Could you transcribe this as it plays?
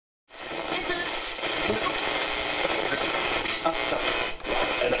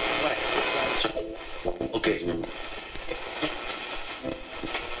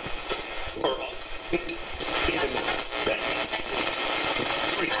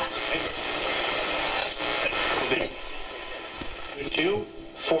2,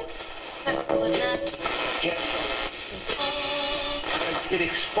 4. Yeah. It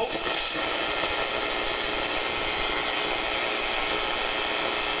exposed.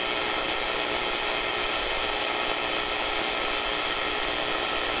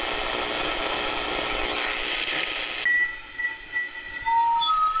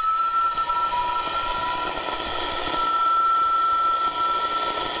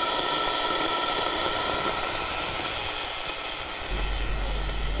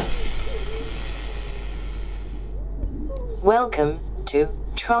 Welcome to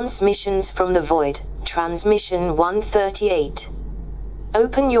Transmissions from the Void, Transmission 138.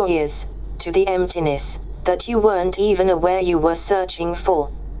 Open your ears to the emptiness that you weren't even aware you were searching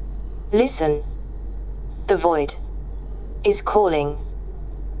for. Listen. The void is calling.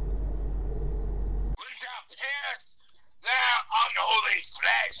 We shall pierce their unholy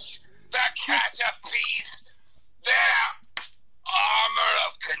flesh, the caterpillars, their armor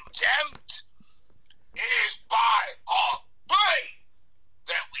of contempt. It is by all blame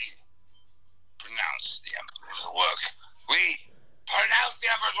that we pronounce the Emperor's work. We pronounce the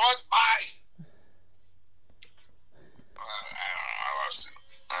Emperor's work by...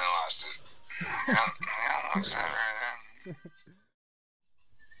 I lost it.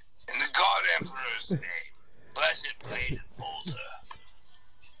 In the God Emperor's name, blessed blade and boulder.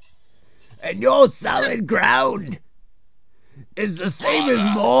 And your solid ground is the same as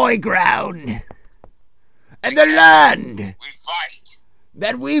my ground. And the land We fight.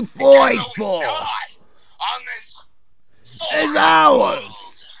 that we fight for On this is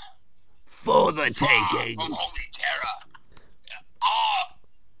ours for the taking. from holy terror. Our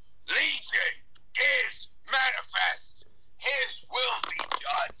legion is manifest. His will be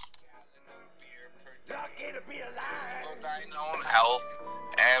done. For thine own health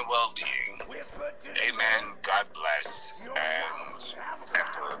and well-being. Amen. God bless. And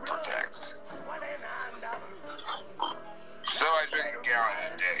Emperor protects. So I drink a gallon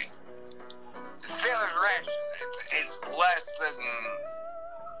a day. The Sailor's Rations, it's less than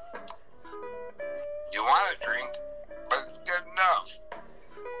you want to drink, but it's good enough.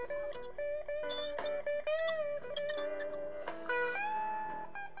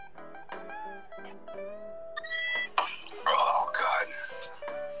 Oh, God.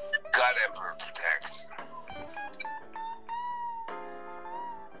 God Emperor protects.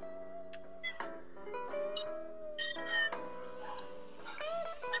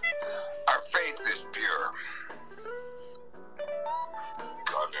 Our faith is pure.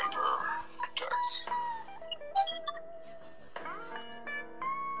 God Emperor protects.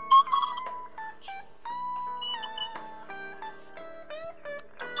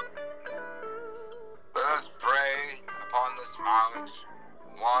 Let us pray upon this mount.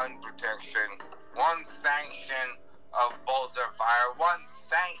 One protection, one sanction of bolter fire, one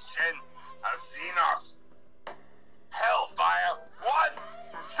sanction of Xenos hellfire, one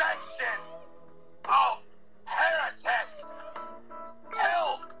sanction of heretics.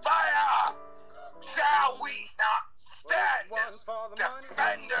 Hellfire! Shall we not stand as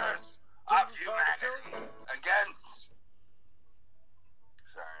defenders of humanity against...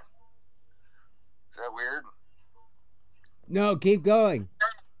 Sorry. Is that weird? No, keep going.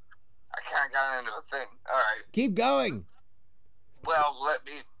 I kind of got into a thing. All right. Keep going. Well, let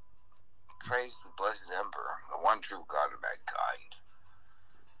me praise the blessed Emperor, the one true God of mankind.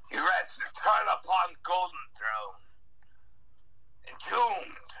 He rests eternal upon the golden throne,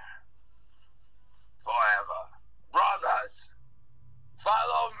 entombed forever. Brothers,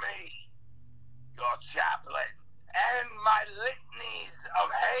 follow me, your chaplain, and my litanies of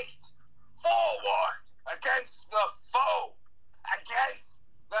hate forward against the foe, against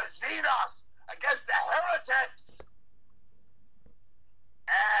the Xenos, against the heretics,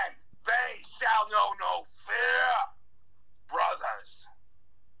 and they shall know no fear. Brothers,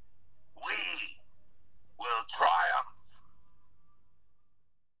 we will triumph.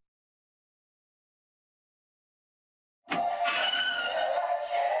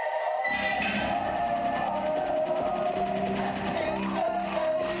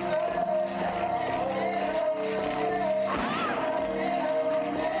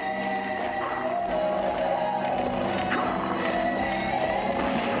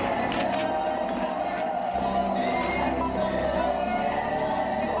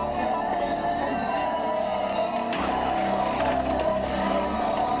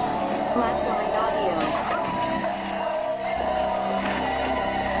 Flatline audio.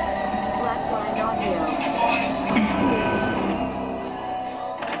 Flatline audio.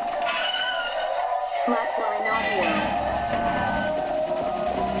 Flatline audio.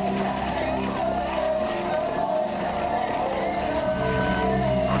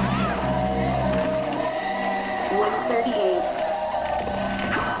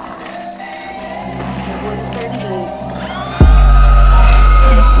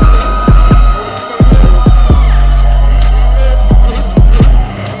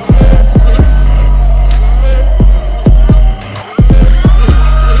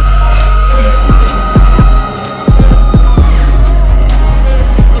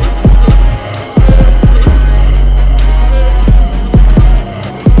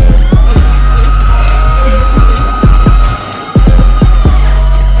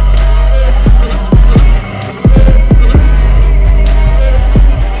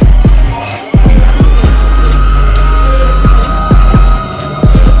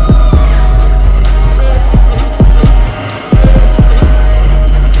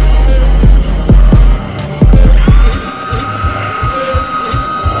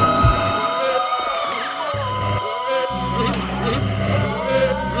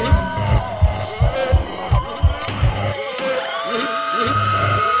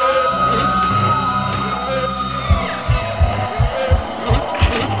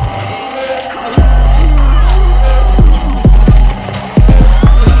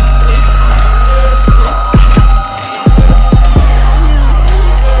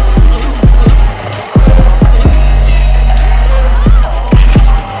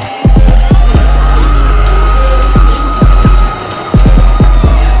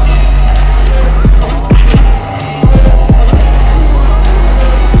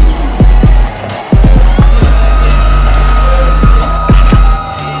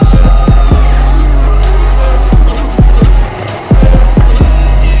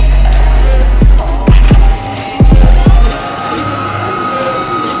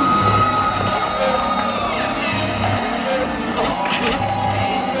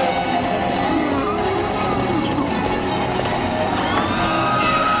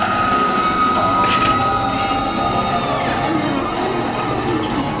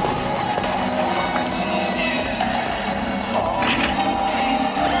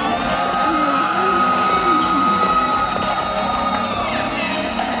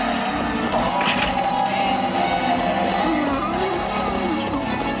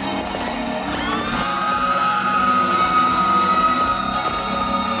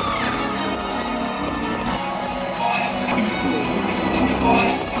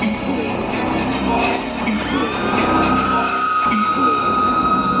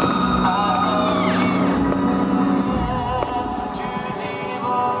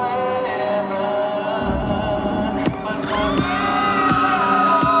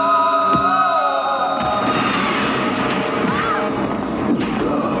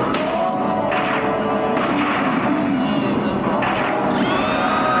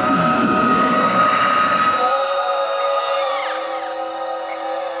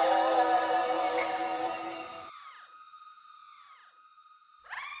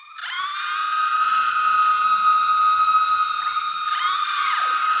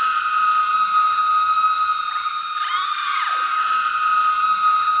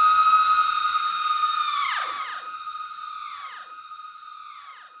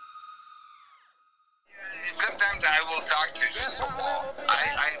 Because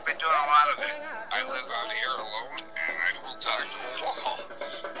I've been doing a lot of it. I live out here alone, and I will talk to a wall.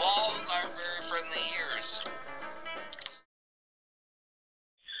 Walls are very friendly ears.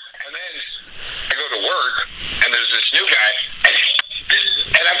 And then I go to work, and there's this new guy, and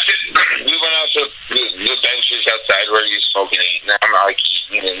I'm sitting. We went out to the benches outside where he's smoking and eating. I'm like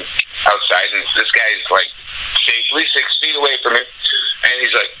eating and outside, and this guy's like safely 6 feet away from me, and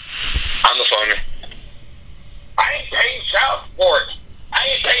he's like on the phone. I ain't paying child support. I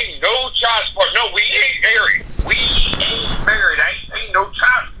ain't paying no child support. No, we ain't married. We ain't married. I ain't paying no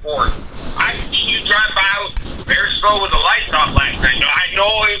child support. I seen you drive by very slow with the lights off last night. No, I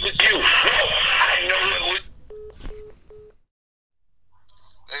know it was you. No, I know it was.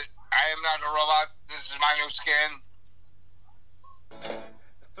 I am not a robot. This is my new skin.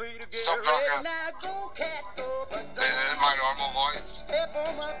 Stop talking. This is my normal voice.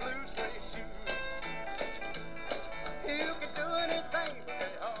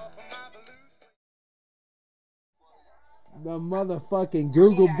 The motherfucking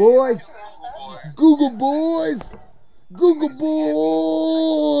Google boys. Google boys. Google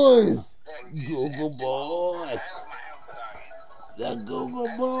boys. Google boys. The Google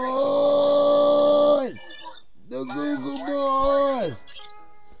boys. The Google boys.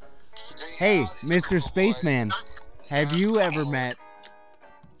 Hey, Mr. Spaceman, have you ever met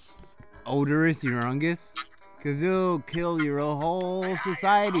Odorous Urungus? Because he'll kill your whole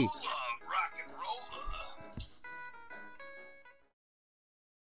society.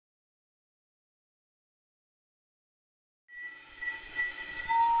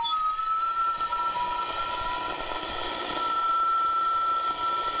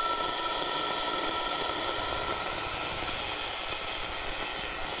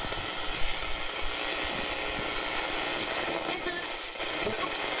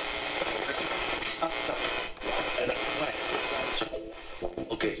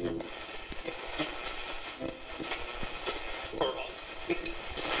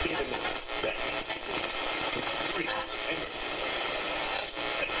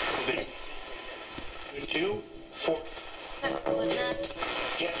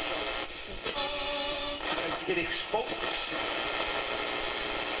 Get exposed.